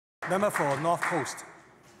Member for North Coast.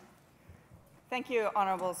 Thank you,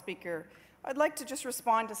 Honourable Speaker. I'd like to just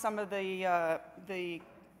respond to some of the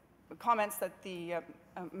comments that the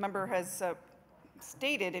member has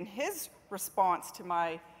stated in his response to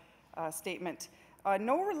my statement.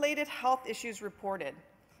 No related health issues reported.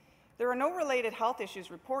 There are no related health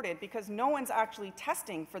issues reported because no one's actually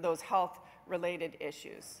testing for those health-related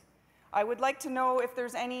issues. I would like to know if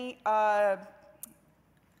there's any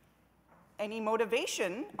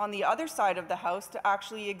motivation on the other side of the House to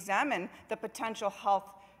actually examine the potential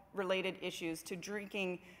health-related issues to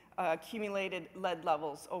drinking accumulated lead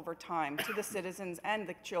levels over time to the citizens and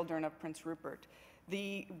the children of Prince Rupert.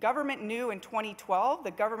 The government knew in 2012,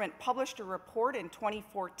 the government published a report in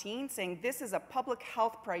 2014 saying this is a public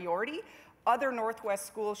health priority, other Northwest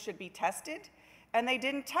schools should be tested, and they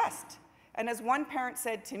didn't test. And as one parent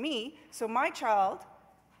said to me, so my child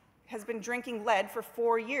has been drinking lead for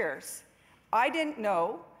 4 years. I didn't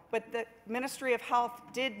know, but the Ministry of Health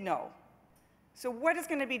did know. So what is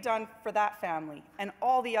going to be done for that family and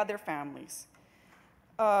all the other families?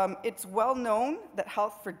 It's well known that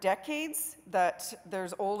health for decades, that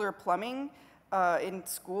there's older plumbing in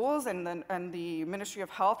schools, and the Ministry of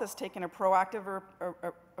Health has taken a proactive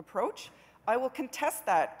approach. I will contest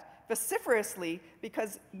that vociferously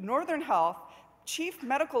because Northern Health chief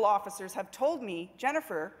medical officers have told me,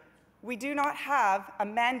 Jennifer, we do not have a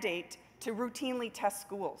mandate to routinely test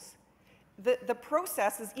schools. The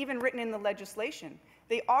process is even written in the legislation.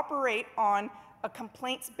 They operate on a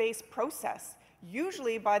complaints-based process,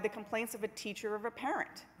 usually by the complaints of a teacher or of a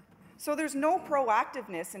parent. So there's no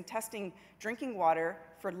proactiveness in testing drinking water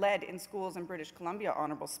for lead in schools in British Columbia,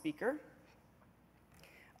 Honourable Speaker.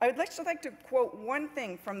 I would like to quote one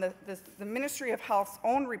thing from the Ministry of Health's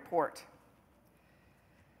own report.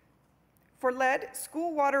 For lead,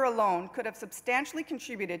 school water alone could have substantially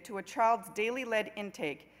contributed to a child's daily lead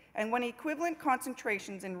intake, and when equivalent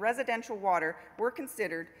concentrations in residential water were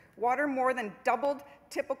considered, water more than doubled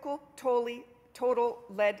typical total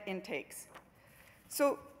lead intakes.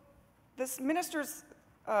 So this minister's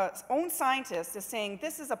own scientist is saying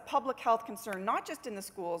this is a public health concern, not just in the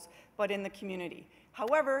schools, but in the community.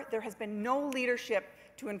 However, there has been no leadership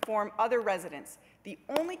to inform other residents. The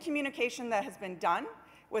only communication that has been done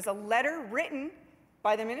was a letter written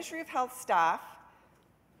by the Ministry of Health staff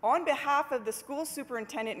on behalf of the school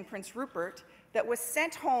superintendent in Prince Rupert that was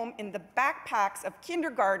sent home in the backpacks of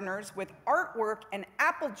kindergartners with artwork and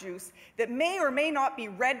apple juice that may or may not be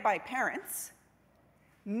read by parents.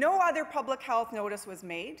 No other public health notice was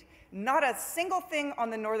made, not a single thing on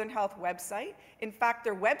the Northern Health website. In fact,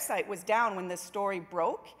 their website was down when this story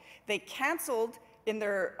broke. They canceled in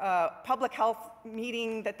their public health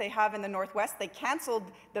meeting that they have in the Northwest, they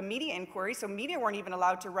canceled the media inquiry, so media weren't even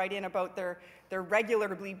allowed to write in about their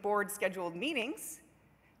regularly board scheduled meetings.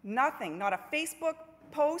 Nothing, not a Facebook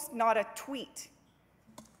post, not a tweet.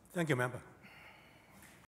 Thank you, Member.